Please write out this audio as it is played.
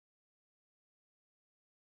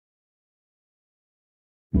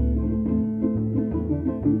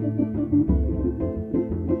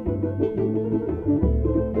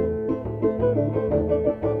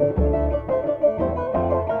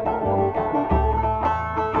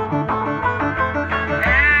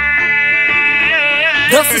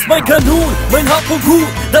Das ist mein Kanun, mein Hab und Gut,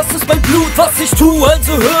 das ist mein Blut, was ich tu,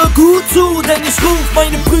 also hör gut zu, denn ich ruf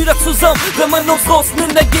meine Brüder zusammen, wenn man uns draußen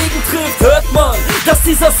in der Gegend trifft. Hört man, dass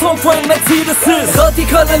dieser Song für ein Mercedes ist.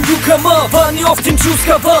 Radikal ein Newcomer, war nie auf den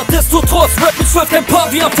Juice-Cover, desto trotz Rap mit 12 kein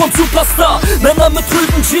Pavian vom Superstar. Männer mit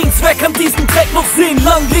trüben Jeans, wer kann diesen Track noch sehen?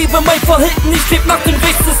 Lang lebe mein Verhalten, ich leb nach dem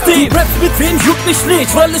Rechtssystem. Du rappst mit wem, juckt mich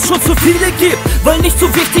nicht, weil es schon zu viele gibt, weil nicht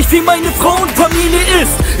so wichtig wie meine Frau und Familie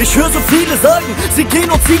ist. Ich höre so viele sagen, sie gehen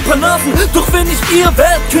und ziehen paar Nasen, doch wenn ich ihr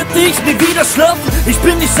werd, könnte ich nie wieder schlafen. Ich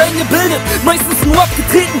bin nicht eingebildet, meistens nur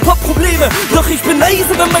abgetreten, paar Probleme, doch ich bin leise,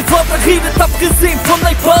 wenn mein Vater redet. Abgesehen von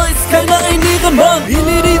ein paar ist keiner ein Ehrenmann. Ich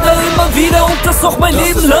liebe immer wieder und das auch mein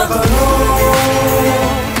Leben lang.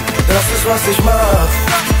 Das ist was ich mach,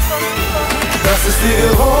 das ist die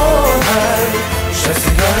Gewohnheit.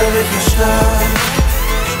 Scheißegal in welcher Stadt,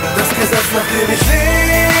 das Gesetz, nach dem ich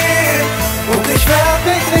lebe, und ich werd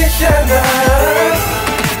mich nicht ändern.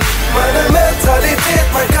 Meine Mentalität,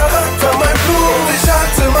 mein Charakter, mein Blut, ich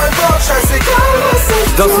halte mein Wort, scheißegal was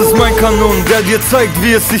ich Das ist mein Kanun, der dir zeigt,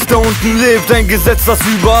 wie es sich da unten lebt. Ein Gesetz, das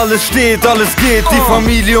über alles steht, alles geht. Die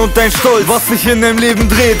Familie und dein Stolz, was sich in deinem Leben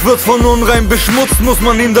dreht, wird von Unrein beschmutzt, muss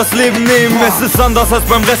man ihm das Leben nehmen. Es ist anders als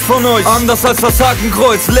beim Rest von euch, anders als das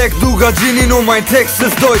Hakenkreuz. Leck du Gagini, nur mein Text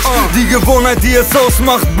ist deutsch. Die Gewohnheit, die es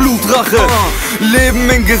ausmacht, Blutrache. Leben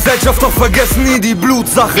in Gesellschaft, doch vergessen nie die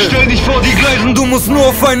Blutsache. Stell dich vor die Gleisen, du musst nur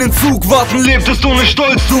auf einen Zug warten. Lebtest ohne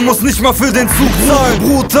Stolz, du musst nicht mal für den Zug zahlen.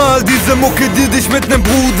 Brutal, diese Mucke, die dich mitnimmt,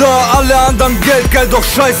 Bruder. Alle anderen Geld, doch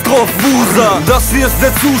scheiß drauf, Wuser. Das hier ist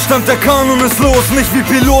der Zustand, der Kanun ist los. Nicht wie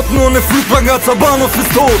Piloten ohne Flugplan, ganzer Bahnhof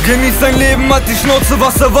ist tot. Genieß dein Leben, halt die Schnauze,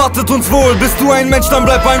 was erwartet uns wohl? Bist du ein Mensch, dann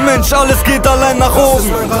bleib ein Mensch, alles geht allein nach oben. Das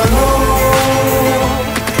ist mein Kanun,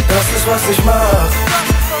 das ist was ich mach,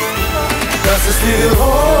 das ist die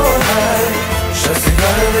Gewohnheit.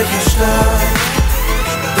 Scheißegal in welcher Stadt,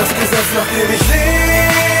 das Gesetz, nach dem ich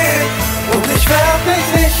lebe, und ich werd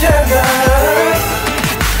mich nicht ändern.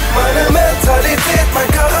 Meine Mentalität,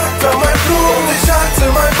 mein Charakter, mein Blut, ich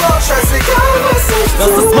halte mein Wort, scheißegal was ich tu.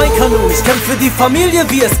 Das ist mein Kanun, ich kämpf für die Familie,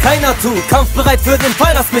 wie es keiner tut. Kampfbereit für den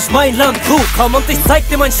Fall, dass mich mein Land trug. Komm und ich zeig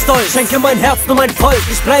dir mein Stolz, schenke mein Herz nur mein Volk.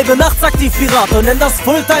 Ich bleibe nachts aktiv Pirat und nenn das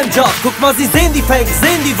Fulltime-Job. Guck mal, sie sehen die Fangs,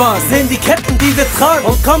 sehen die Waren, sehen die Ketten, die wir tragen,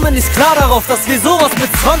 und kommen nicht klar darauf, dass wir sowas mit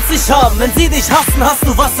 20 haben. Wenn sie dich hassen, hast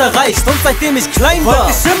du was erreicht, und seitdem ich klein war,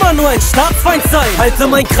 wollte ich immer nur ein Staatsfeind sein. Halte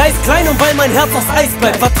mein Kreis klein, und weil mein Herz aus Eis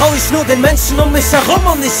bleibt, vertraue ich nur den Menschen um mich herum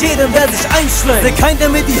und nicht jedem, der sich einschleimt. Seh kein, der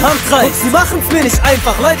mir die Hand reicht, und sie machen's mir nicht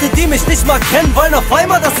einfach. Leute, die mich nicht mal kennen, wollen auf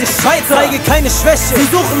einmal, dass ich scheitere. Zeige keine Schwäche, sie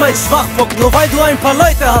suchen meinen Schwachpunkt, nur weil du ein paar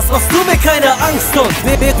Leute hast, machst du mir keine Angst. Und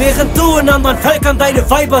während du in anderen Völkern deine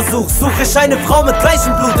Weiber suchst, suche ich eine Frau mit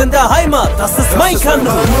gleichem Blut in der Heimat. Das ist mein Kanun.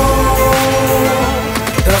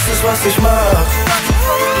 Das ist was ich mach,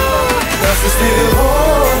 das ist die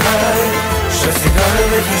Gewohnheit. Scheißegal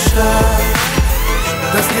in welcher Stadt,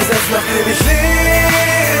 das Gesetz, nach dem ich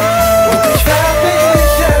lebe, und ich werd mich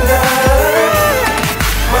nicht ändern.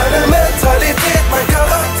 Meine Mentalität, mein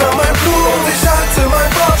Charakter, mein Blut, ich halte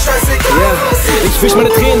mein Wort, scheißegal was ich wisch meine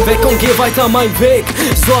Tränen weg und geh weiter meinen Weg.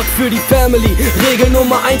 Sorg für die Family, Regel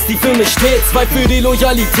Nummer 1, die für mich steht. 2 für die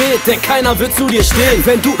Loyalität, denn keiner wird zu dir stehen,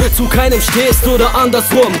 wenn du zu keinem stehst oder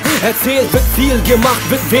andersrum. Erzählt wird viel, gemacht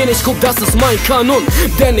wird wenig, guck, das ist mein Kanun.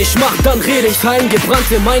 Denn ich mach, dann rede ich,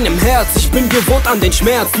 eingebrannt in meinem Herz. Ich bin gewohnt an den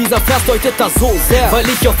Schmerz, dieser Vers deutet das so sehr, weil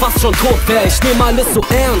ich ja fast schon tot wär. Ich nehm alles so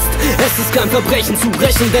ernst, es ist kein Verbrechen zu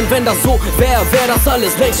brechen, denn wenn das so wär, wär das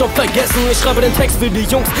alles längst schon vergessen. Ich schreibe den Text für die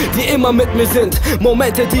Jungs, die immer mit mir sind.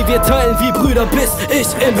 Momente, die wir teilen wie Brüder, bis ich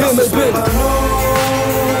im Himmel bin.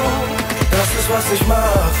 Das ist was ich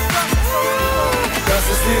mach, das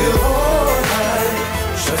ist die Gewohnheit.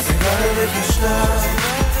 Scheißegal in welcher Stadt,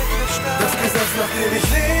 das Gesetz, nach dem ich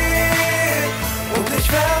lebe, und ich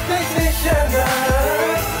werd mich nicht ändern.